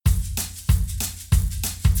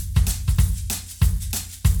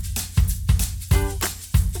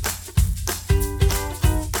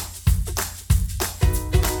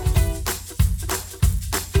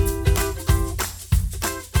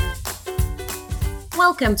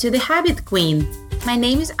Welcome to The Habit Queen. My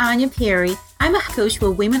name is Anya Perry. I'm a coach for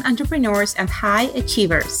women entrepreneurs and high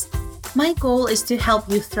achievers. My goal is to help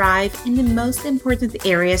you thrive in the most important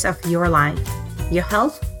areas of your life, your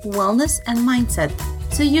health, wellness, and mindset,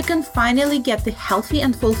 so you can finally get the healthy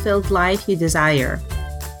and fulfilled life you desire.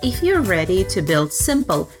 If you're ready to build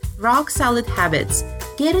simple, rock-solid habits,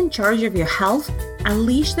 get in charge of your health,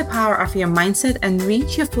 unleash the power of your mindset, and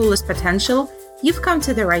reach your fullest potential, you've come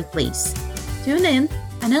to the right place. Tune in,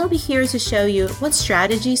 and I'll be here to show you what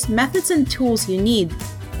strategies, methods, and tools you need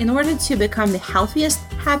in order to become the healthiest,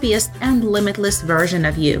 happiest, and limitless version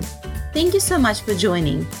of you. Thank you so much for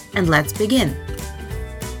joining, and let's begin.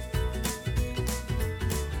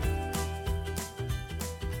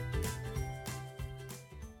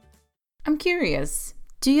 I'm curious,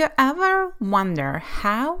 do you ever wonder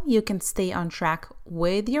how you can stay on track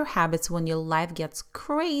with your habits when your life gets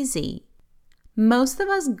crazy? Most of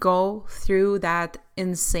us go through that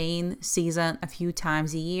insane season a few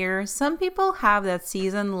times a year. Some people have that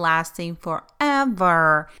season lasting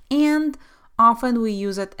forever, and often we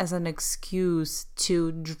use it as an excuse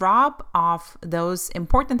to drop off those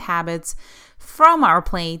important habits from our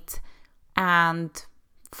plate and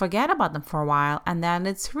forget about them for a while, and then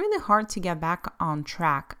it's really hard to get back on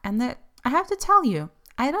track. And I have to tell you,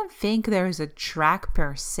 I don't think there is a track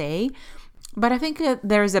per se, but I think that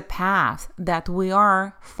there's a path that we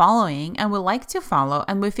are following and we like to follow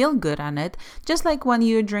and we feel good on it. Just like when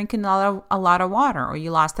you're drinking a lot of water, or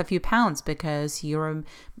you lost a few pounds because you're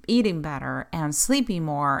eating better and sleeping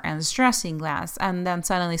more and stressing less, and then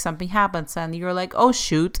suddenly something happens and you're like, oh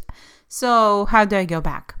shoot, so how do I go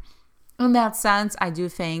back? In that sense, I do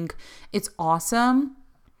think it's awesome.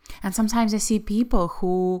 And sometimes I see people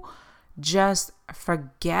who just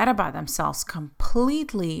forget about themselves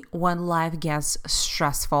completely when life gets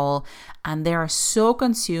stressful, and they are so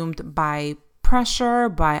consumed by pressure,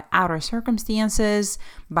 by outer circumstances,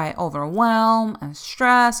 by overwhelm and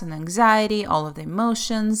stress and anxiety, all of the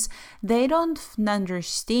emotions. They don't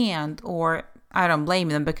understand, or I don't blame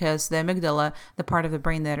them, because the amygdala, the part of the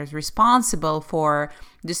brain that is responsible for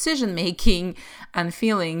decision making and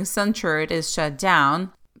feeling centered, is shut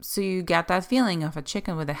down. So you get that feeling of a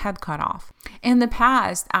chicken with a head cut off. In the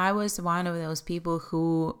past, I was one of those people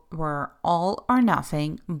who were all or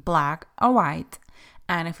nothing, black or white.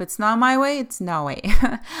 And if it's not my way, it's no way.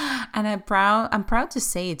 And I'm proud to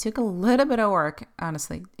say it took a little bit of work.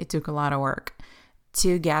 Honestly, it took a lot of work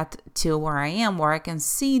to get to where I am, where I can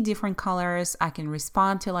see different colors. I can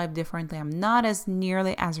respond to life differently. I'm not as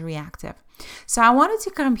nearly as reactive. So I wanted to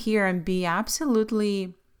come here and be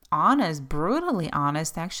absolutely honest, brutally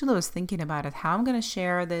honest. Actually, I was thinking about it, how I'm going to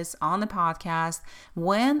share this on the podcast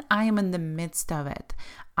when I am in the midst of it.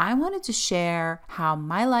 I wanted to share how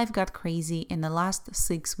my life got crazy in the last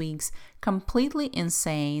 6 weeks, completely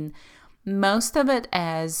insane. Most of it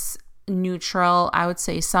as neutral. I would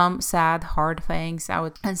say some sad, hard things.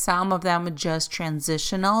 And some of them just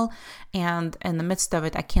transitional. And in the midst of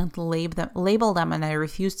it, I can't label them, and I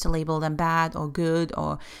refuse to label them bad or good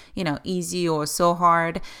or, easy or so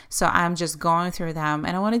hard. So I'm just going through them,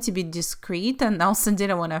 and I wanted to be discreet, and also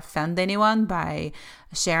didn't want to offend anyone by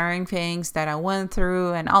sharing things that I went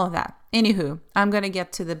through and all of that. Anywho, I'm going to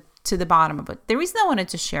get to the bottom of it. The reason I wanted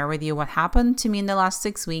to share with you what happened to me in the last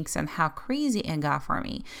 6 weeks and how crazy it got for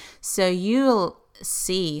me, so you'll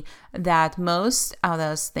see that most of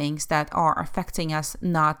those things that are affecting us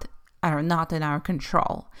are not in our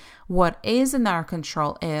control. What is in our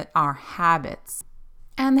control is our habits.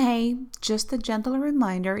 And hey, just a gentle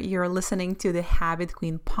reminder, you're listening to the Habit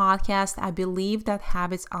Queen podcast. I believe that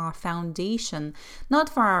habits are foundation, not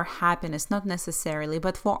for our happiness, not necessarily,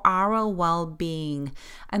 but for our well-being.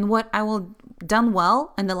 And what done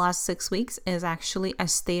well in the last 6 weeks is actually I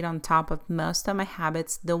stayed on top of most of my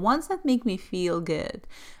habits, the ones that make me feel good.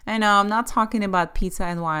 I know I'm not talking about pizza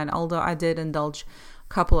and wine, although I did indulge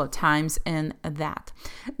couple of times in that.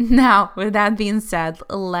 Now, with that being said,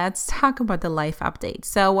 let's talk about the life update.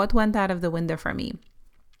 So what went out of the window for me?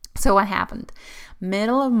 So what happened?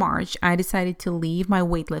 Middle of March, I decided to leave my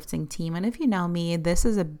weightlifting team. And if you know me, this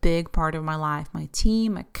is a big part of my life. My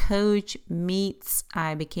team, my coach, meets.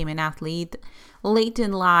 I became an athlete late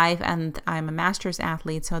in life, and I'm a master's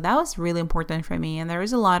athlete. So that was really important for me. And there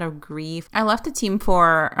was a lot of grief. I left the team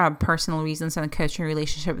for personal reasons and a coaching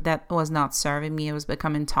relationship that was not serving me. It was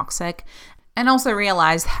becoming toxic. And also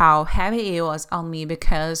realized how heavy it was on me,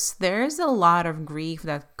 because there's a lot of grief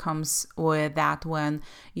that comes with that when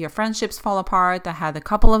your friendships fall apart. I had a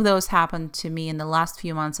couple of those happen to me in the last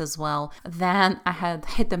few months as well. Then I had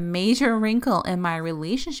hit a major wrinkle in my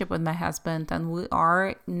relationship with my husband, and we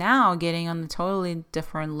are now getting on a totally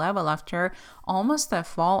different level after almost a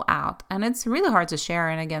fallout. And it's really hard to share.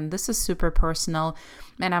 And again, this is super personal,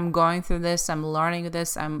 and I'm going through this. I'm learning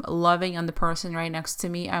this. I'm loving on the person right next to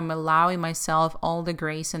me. I'm allowing myself all the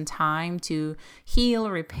grace and time to heal,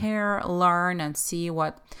 repair, learn, and see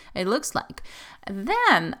what it looks like.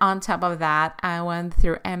 Then on top of that, I went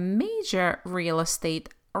through a major real estate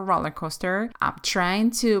roller coaster. I'm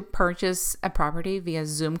trying to purchase a property via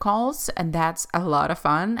Zoom calls, and that's a lot of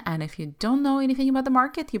fun. And if you don't know anything about the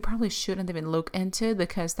market, you probably shouldn't even look into it,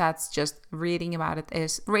 because that's just reading about it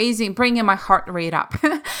is bringing my heart rate up.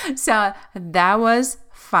 So that was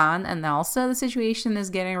fun, and also the situation is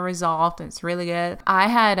getting resolved. It's really good. I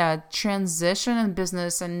had a transition in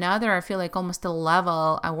business, I feel like almost a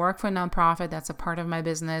level. I work for a nonprofit. That's a part of my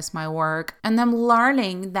business, my work, and I'm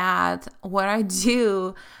learning that what I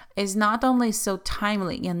do is not only so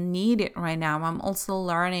timely and needed right now, I'm also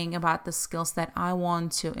learning about the skills that I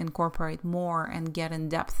want to incorporate more and get in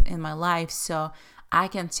depth in my life, so I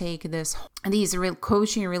can take these real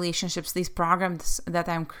coaching relationships, these programs that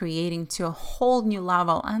I'm creating to a whole new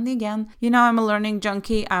level. And again, I'm a learning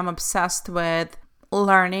junkie. I'm obsessed with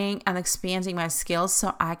learning and expanding my skills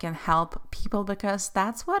so I can help people, because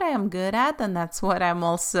that's what I am good at, and that's what I'm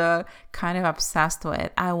also kind of obsessed with.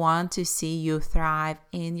 I want to see you thrive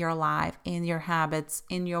in your life, in your habits,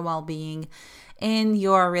 in your well-being, in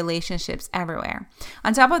your relationships, everywhere.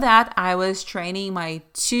 On top of that, I was training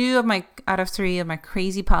two out of three of my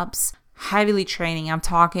crazy pups, heavily training. I'm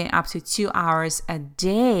talking up to 2 hours a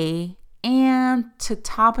day. And to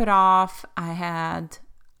top it off, I had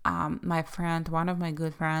my friend, one of my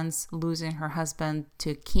good friends, losing her husband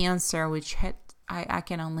to cancer, which I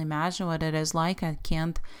can only imagine what it is like. I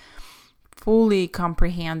can't fully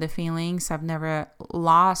comprehend the feelings. I've never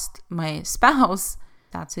lost my spouse.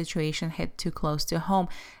 That situation hit too close to home.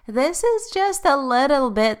 This is just a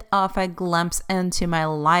little bit of a glimpse into my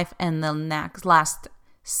life in the last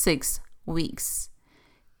 6 weeks.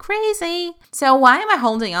 Crazy. So why am I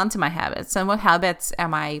holding on to my habits? And what habits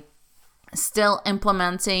am I still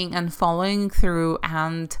implementing and following through,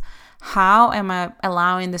 and how am I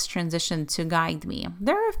allowing this transition to guide me?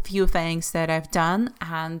 There are a few things that I've done,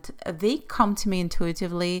 and they come to me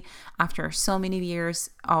intuitively after so many years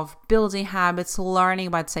of building habits, learning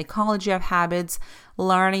about psychology of habits,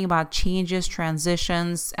 learning about changes,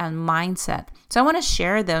 transitions, and mindset. So I want to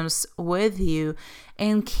share those with you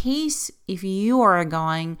in case if you are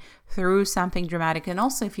going through something dramatic. And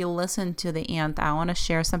also, if you listen to the end, I want to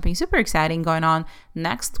share something super exciting going on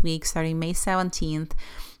next week, starting May 17th.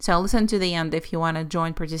 So listen to the end if you want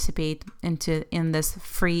to participate in this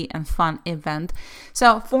free and fun event.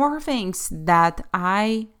 So 4 things that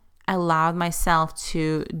I allowed myself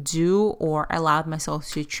to do or allowed myself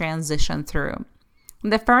to transition through.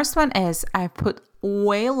 The first one is I put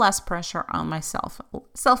way less pressure on myself,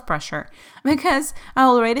 self-pressure, because I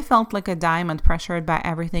already felt like a diamond pressured by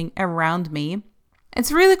everything around me.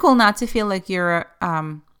 It's really cool not to feel like you're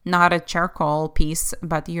not a charcoal piece,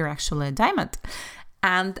 but you're actually a diamond.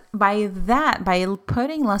 And by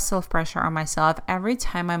putting less self-pressure on myself, every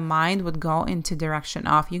time my mind would go into direction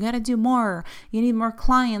of, you got to do more, you need more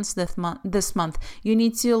clients this month, you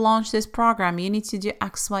need to launch this program, you need to do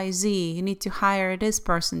XYZ, you need to hire this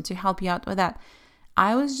person to help you out with that.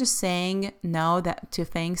 I was just saying no to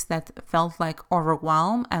things that felt like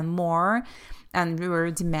overwhelm and more, and were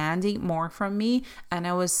demanding more from me. And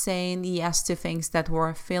I was saying yes to things that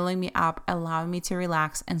were filling me up, allowing me to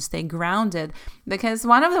relax and stay grounded. Because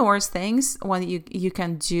one of the worst things when you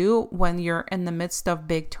can do when you're in the midst of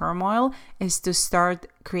big turmoil is to start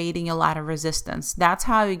creating a lot of resistance. That's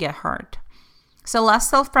how you get hurt. So less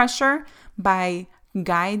self-pressure by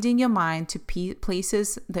guiding your mind to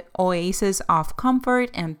places, the oasis of comfort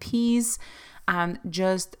and peace, and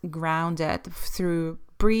just ground it through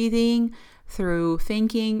breathing, through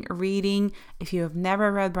thinking, reading. If you have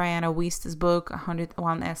never read Brianna Wiest's book,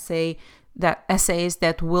 101 essays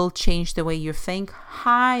that will change the way you think,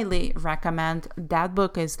 highly recommend. That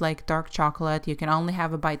book is like dark chocolate. You can only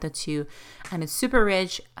have a bite or two, and it's super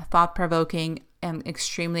rich, thought-provoking, and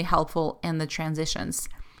extremely helpful in the transitions.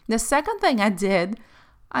 The second thing I did,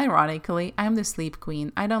 ironically, I'm the sleep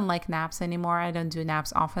queen. I don't like naps anymore. I don't do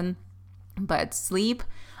naps often, but sleep,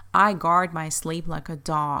 I guard my sleep like a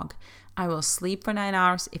dog. I will sleep for 9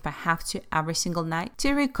 hours if I have to every single night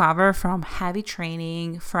to recover from heavy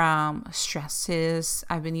training, from stresses.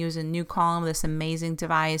 I've been using New Calm, this amazing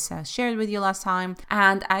device I shared with you last time.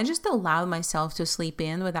 And I just allowed myself to sleep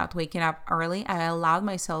in without waking up early. I allowed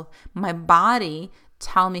myself, my body,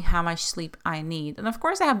 tell me how much sleep I need. And of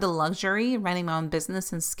course, I have the luxury running my own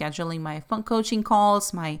business and scheduling my phone coaching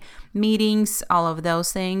calls, my meetings, all of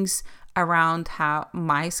those things around how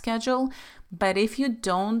my schedule. But if you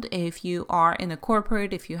don't, if you are in a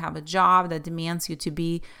corporate, if you have a job that demands you to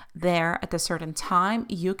be there at a certain time,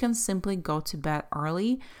 you can simply go to bed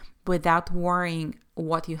early without worrying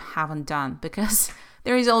what you haven't done, because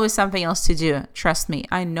there is always something else to do. Trust me,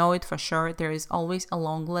 I know it for sure. There is always a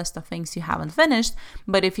long list of things you haven't finished.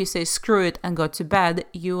 But if you say screw it and go to bed,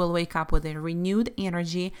 you will wake up with a renewed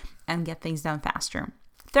energy and get things done faster.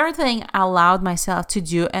 Third thing I allowed myself to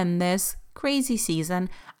do in this crazy season,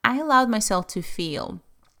 I allowed myself to feel.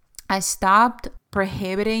 I stopped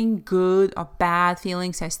prohibiting good or bad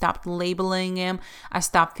feelings. I stopped labeling them. I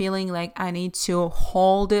stopped feeling like I need to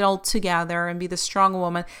hold it all together and be the strong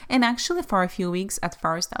woman. And actually, for a few weeks at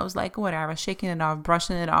first, I was like, whatever, shaking it off,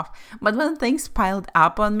 brushing it off. But when things piled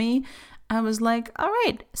up on me, I was like, all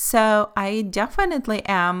right, so I definitely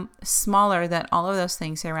am smaller than all of those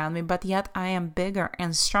things around me, but yet I am bigger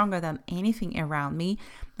and stronger than anything around me.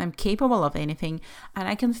 I'm capable of anything, and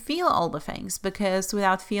I can feel all the things, because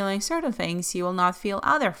without feeling certain things, you will not feel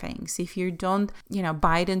other things. If you don't,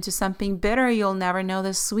 bite into something bitter, you'll never know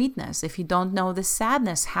the sweetness. If you don't know the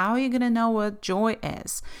sadness, how are you going to know what joy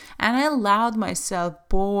is? And I allowed myself,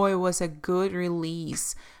 boy, was a good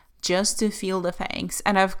release, just to feel the things.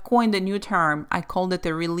 And I've coined a new term. I called it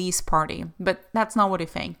the release party, but that's not what you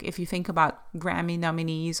think. If you think about Grammy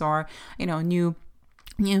nominees or, new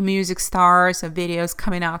music stars or videos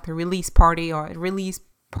coming out, the release party or a release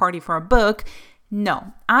party for a book.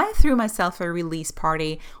 No, I threw myself a release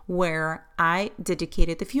party where I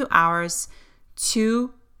dedicated a few hours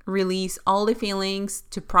to release all the feelings,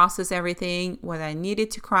 to process everything. Whether I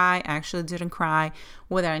needed to cry, I actually didn't cry.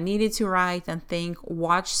 Whether I needed to write and think,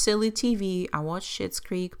 watch silly TV, I watched Schitt's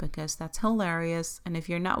Creek because that's hilarious. And if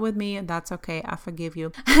you're not with me, that's okay, I forgive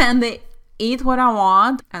you. And eat what I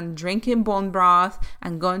want and drinking bone broth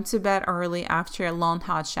and going to bed early after a long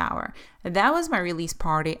hot shower. That was my release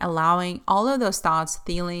party, allowing all of those thoughts,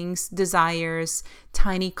 feelings, desires,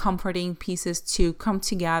 tiny comforting pieces to come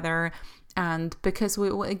together. And because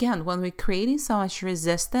when we're creating so much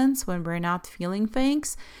resistance, when we're not feeling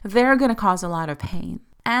things, they're going to cause a lot of pain.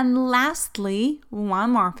 And lastly,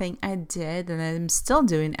 one more thing I did, and I'm still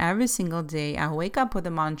doing every single day, I wake up with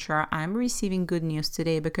a mantra, I'm receiving good news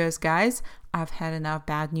today, because guys, I've had enough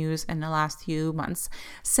bad news in the last few months.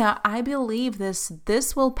 So I believe this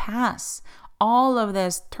will pass. All of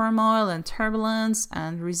this turmoil and turbulence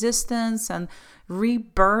and resistance and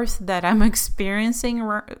rebirth that I'm experiencing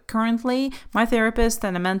currently, my therapist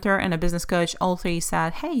and a mentor and a business coach, all three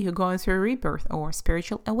said, hey, you're going through a rebirth or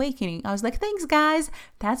spiritual awakening. I was like, thanks, guys.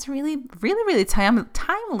 That's really, really, really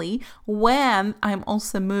timely when I'm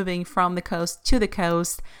also moving from the coast to the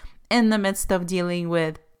coast in the midst of dealing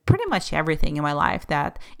with pretty much everything in my life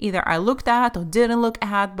that either I looked at or didn't look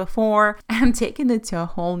at before, and taking it to a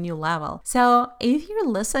whole new level. So if you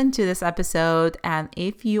listen to this episode and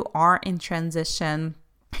if you are in transition,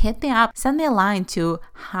 hit me up, send me a line to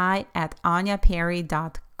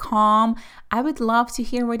hi@anyaperry.com. I would love to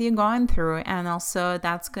hear what you're going through, and also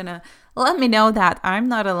that's gonna let me know that I'm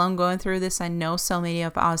not alone going through this. I know so many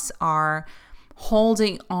of us are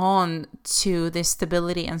holding on to the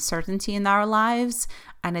stability and certainty in our lives,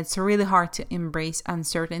 and it's really hard to embrace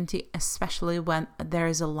uncertainty, especially when there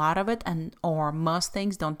is a lot of it, or most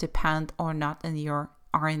things don't depend or not in your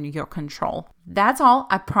control. That's all.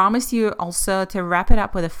 I promise you also to wrap it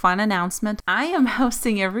up with a fun announcement. I am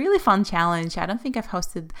hosting a really fun challenge. I don't think I've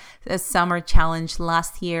hosted a summer challenge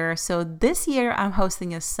last year. So this year I'm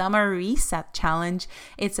hosting a summer reset challenge.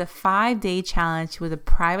 It's a 5-day challenge with a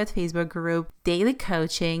private Facebook group, daily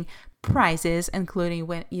coaching, prizes, including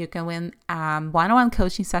when you can win one-on-one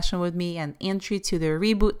coaching session with me and entry to the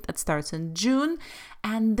reboot that starts in June.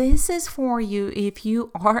 And this is for you if you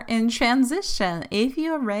are in transition, if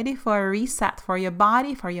you're ready for a reset for your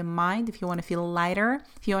body, for your mind, if you want to feel lighter,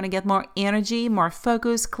 if you want to get more energy, more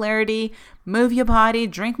focus, clarity, move your body,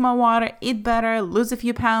 drink more water, eat better, lose a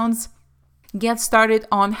few pounds, get started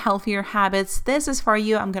on healthier habits. This is for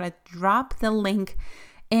you. I'm going to drop the link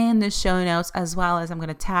in the show notes, as well as I'm going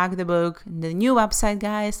to tag the book, the new website,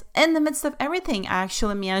 guys. In the midst of everything, I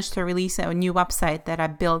actually managed to release a new website that I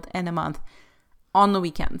built in a month. on the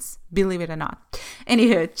weekends, believe it or not.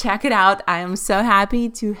 Anywho, check it out. I am so happy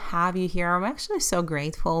to have you here. I'm actually so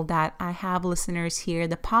grateful that I have listeners here.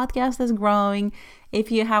 The podcast is growing.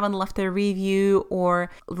 If you haven't left a review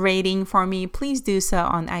or rating for me, please do so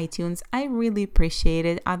on iTunes. I really appreciate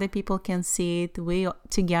it. Other people can see it. We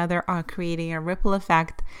together are creating a ripple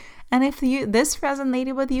effect. And if this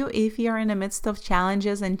resonated with you, if you're in the midst of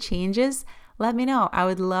challenges and changes, let me know. I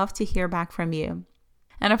would love to hear back from you.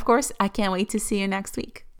 And of course, I can't wait to see you next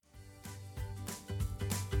week.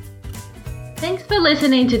 Thanks for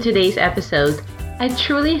listening to today's episode. I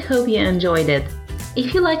truly hope you enjoyed it.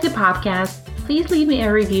 If you like the podcast, please leave me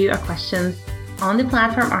a review or questions on the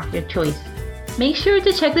platform of your choice. Make sure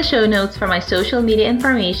to check the show notes for my social media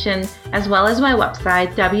information as well as my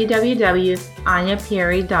website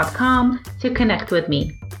www.anyapieri.com to connect with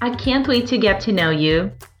me. I can't wait to get to know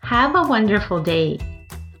you. Have a wonderful day.